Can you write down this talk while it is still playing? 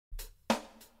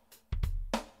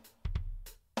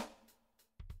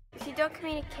don't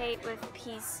communicate with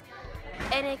peace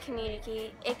in a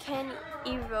community, it can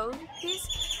erode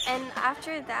peace, and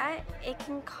after that, it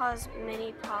can cause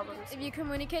many problems. If you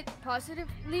communicate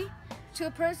positively to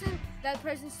a person, that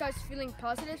person starts feeling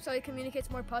positive, so it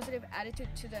communicates more positive attitude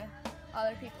to the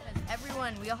other people.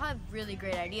 We all have really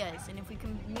great ideas, and if we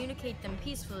communicate them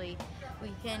peacefully, we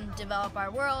can develop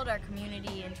our world, our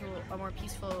community into a more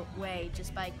peaceful way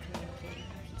just by communicating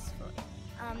peacefully.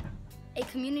 A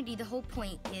community, the whole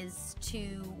point is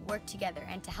to work together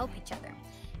and to help each other.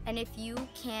 And if you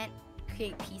can't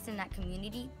create peace in that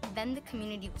community, then the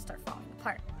community will start falling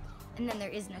apart. And then there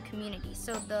is no community.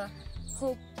 So the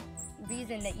whole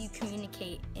reason that you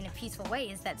communicate in a peaceful way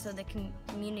is that so the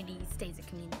community stays a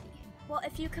community. Well,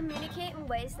 if you communicate in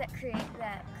ways that create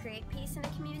peace in a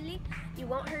community, you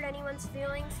won't hurt anyone's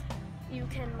feelings. You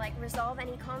can resolve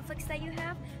any conflicts that you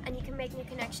have, and you can make new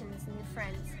connections and new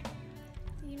friends.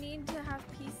 You need to have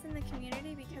peace in the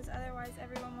community because otherwise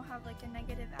everyone will have a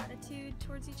negative attitude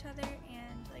towards each other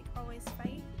and always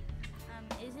fight.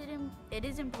 It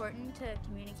is important to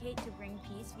communicate to bring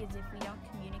peace, because if we don't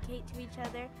communicate to each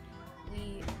other,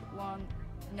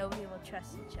 nobody will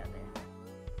trust each other.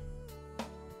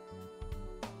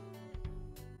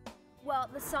 Well,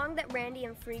 the song that Randy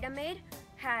and Frida made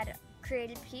had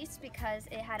created peace because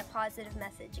it had a positive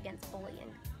message against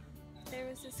bullying. There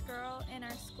was this girl in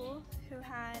our school who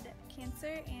had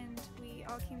cancer, and we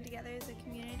all came together as a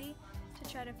community to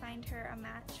try to find her a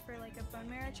match for a bone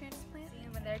marrow transplant.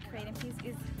 And when they're creating peace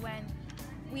is when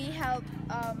we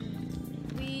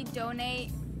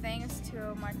donate things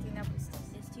to Martina Bustos.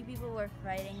 These two people were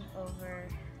fighting over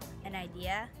an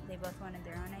idea. They both wanted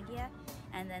their own idea,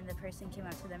 and then the person came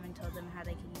up to them and told them how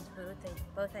they could use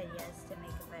both ideas to make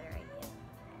a better idea.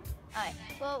 Alright,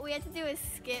 well, we had to do a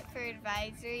skit for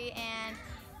advisory, and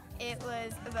it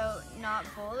was about not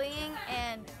bullying,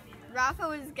 and Rafa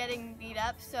was getting beat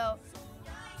up, so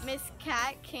Miss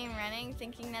Cat came running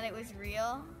thinking that it was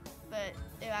real, but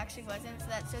it actually wasn't, so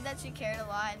that showed that she cared a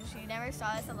lot, and she never saw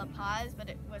us at La Paz, but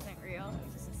it wasn't real, it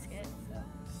was just a skit, so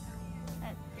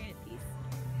that created peace.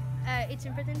 It's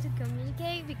important to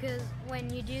communicate because when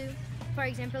you do, for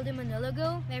example, the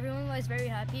monologue, everyone was very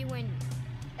happy when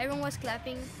everyone was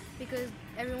clapping because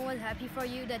everyone was happy for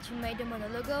you that you made the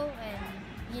monologue and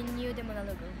you knew the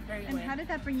monologue very well. And how did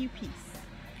that bring you peace?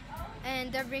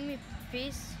 And that bring me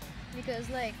peace because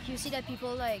you see that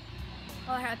people are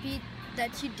happy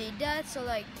that you did that, so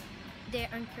they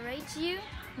encourage you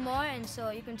more, and so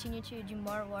you continue to do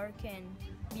more work and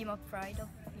be more proud of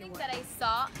your work. That I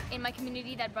saw in my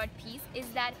community that brought peace is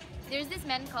that there's this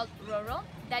man called Roro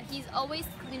that he's always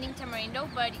cleaning Tamarindo,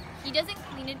 but he doesn't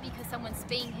clean it because someone's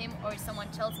paying him or someone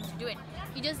tells him to do it.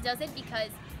 He just does it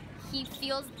because he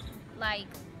feels like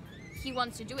he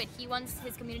wants to do it. He wants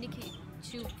his community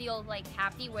to feel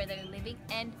happy where they're living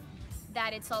and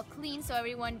that it's all clean, so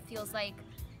everyone feels like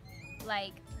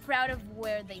proud of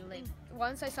where they live.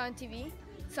 Once I saw on TV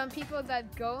some people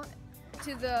that go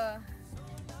to the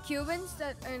Cubans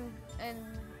that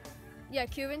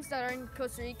Cubans that are in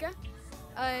Costa Rica,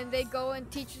 and they go and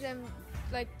teach them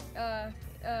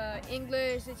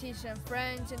English, they teach them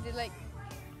French, and they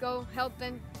go help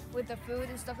them with the food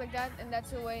and stuff like that, and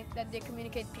that's the way that they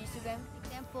communicate peace to them.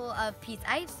 Example of peace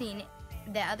I've seen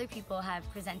that other people have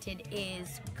presented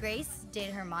is Grace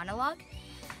did her monologue,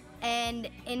 and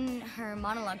in her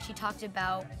monologue she talked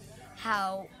about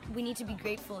how we need to be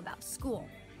grateful about school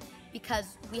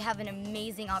because we have an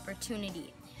amazing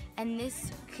opportunity, and this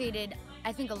created,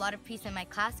 I think, a lot of peace in my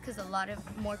class because a lot of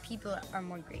more people are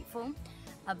more grateful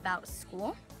about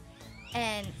school,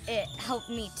 and it helped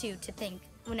me too to think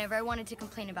whenever I wanted to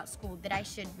complain about school that I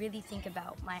should really think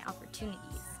about my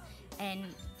opportunities and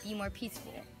be more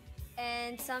peaceful.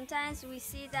 And sometimes we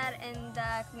see that in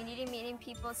the community meeting,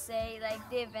 people say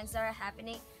the events that are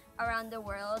happening around the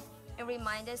world and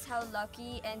remind us how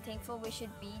lucky and thankful we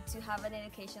should be to have an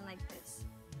education like this.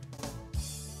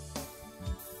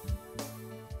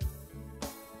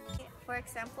 For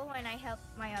example, when I help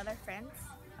my other friends,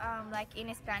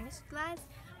 in Spanish class,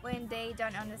 when they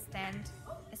don't understand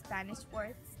Spanish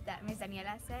words that Ms.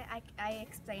 Daniela said, I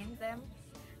explain them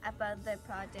about the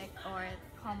project or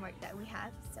homework that we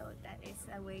have, so that is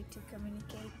a way to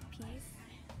communicate peace.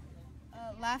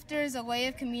 Laughter is a way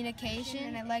of communication,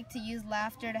 and I like to use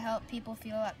laughter to help people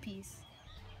feel at peace.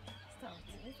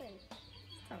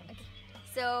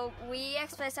 So we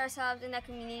express ourselves in the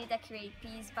community that create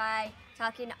peace by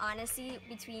talking honestly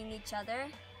between each other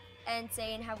and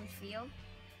saying how we feel.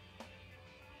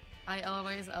 I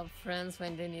always help friends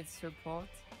when they need support.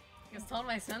 You stole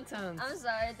my sentence. I'm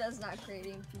sorry, that's not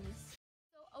creating peace.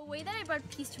 So a way that I brought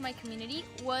peace to my community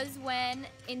was when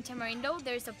in Tamarindo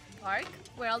there's a park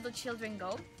where all the children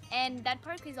go, and that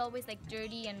park is always like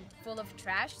dirty and full of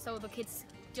trash, so the kids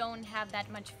don't have that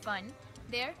much fun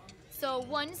there. So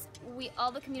once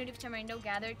all the community of Tamarindo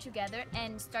gather together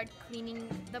and start cleaning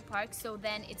the park, so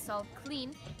then it's all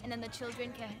clean, and then the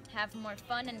children can have more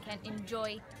fun and can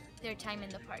enjoy their time in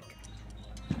the park.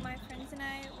 My friends and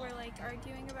I were like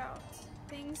arguing about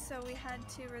things, so we had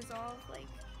to resolve like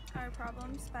our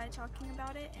problems by talking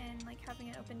about it and like having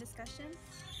an open discussion.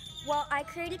 Well, I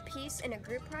created peace in a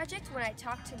group project when I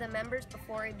talked to the members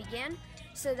before we began,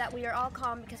 so that we are all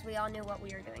calm because we all knew what we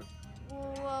were doing.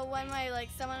 Well, when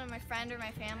someone, my friend or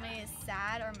my family is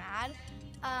sad or mad,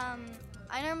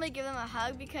 I normally give them a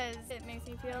hug because it makes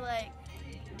me feel like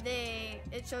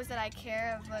it shows that I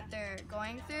care of what they're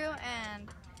going through, and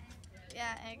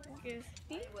yeah, it gives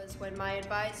me. It was when my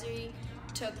advisory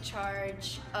took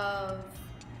charge of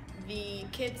the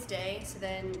kids' day, so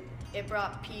then it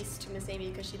brought peace to Miss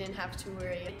Amy because she didn't have to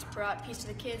worry. It brought peace to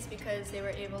the kids because they were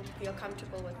able to feel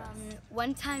comfortable with us.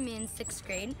 One time in 6th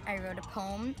grade, I wrote a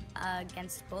poem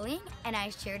against bullying, and I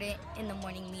shared it in the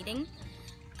morning meeting.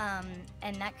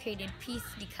 And that created peace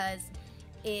because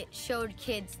it showed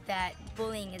kids that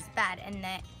bullying is bad and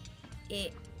that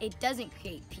it doesn't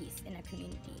create peace in a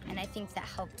community. And I think that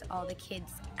helped all the kids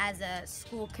as a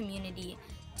school community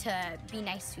to be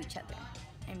nice to each other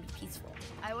and be peaceful.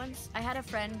 I had a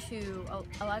friend who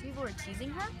a lot of people were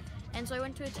teasing her, and so I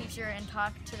went to a teacher and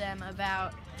talked to them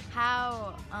about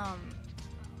how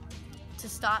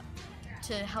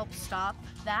to help stop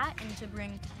that and to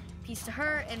bring peace to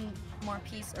her and more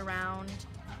peace around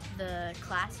the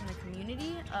class and the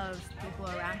community of people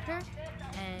around her,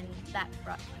 and that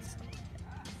brought peace.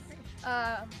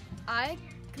 I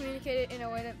communicated in a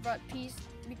way that brought peace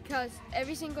because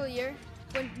every single year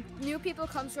when new people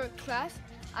come to our class,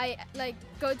 I like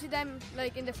go to them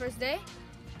like in the first day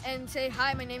and say,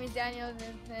 hi, my name is Daniel,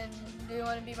 and do you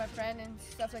want to be my friend and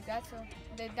stuff like that. So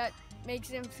that makes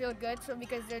them feel good, so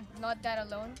because they're not that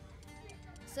alone.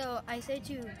 So I say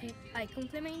I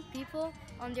compliment people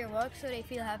on their work so they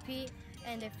feel happy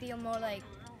and they feel more like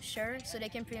sure, so they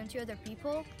can present to other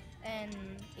people and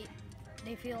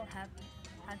they feel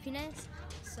happiness,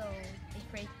 so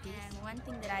it creates peace. And one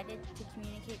thing that I did to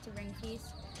communicate to bring peace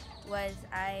was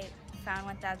I found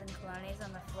 1,000 colonies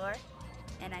on the floor,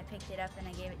 and I picked it up and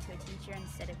I gave it to a teacher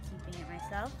instead of keeping it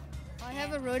myself. I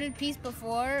have eroded peace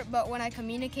before, but when I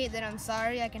communicate that I'm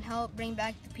sorry, I can help bring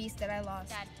back the peace that I lost.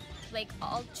 That like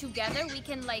all together we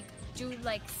can like do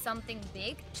like something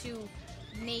big to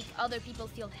make other people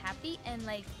feel happy, and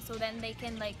like so then they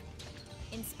can like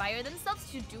inspire themselves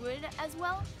to do it as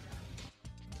well.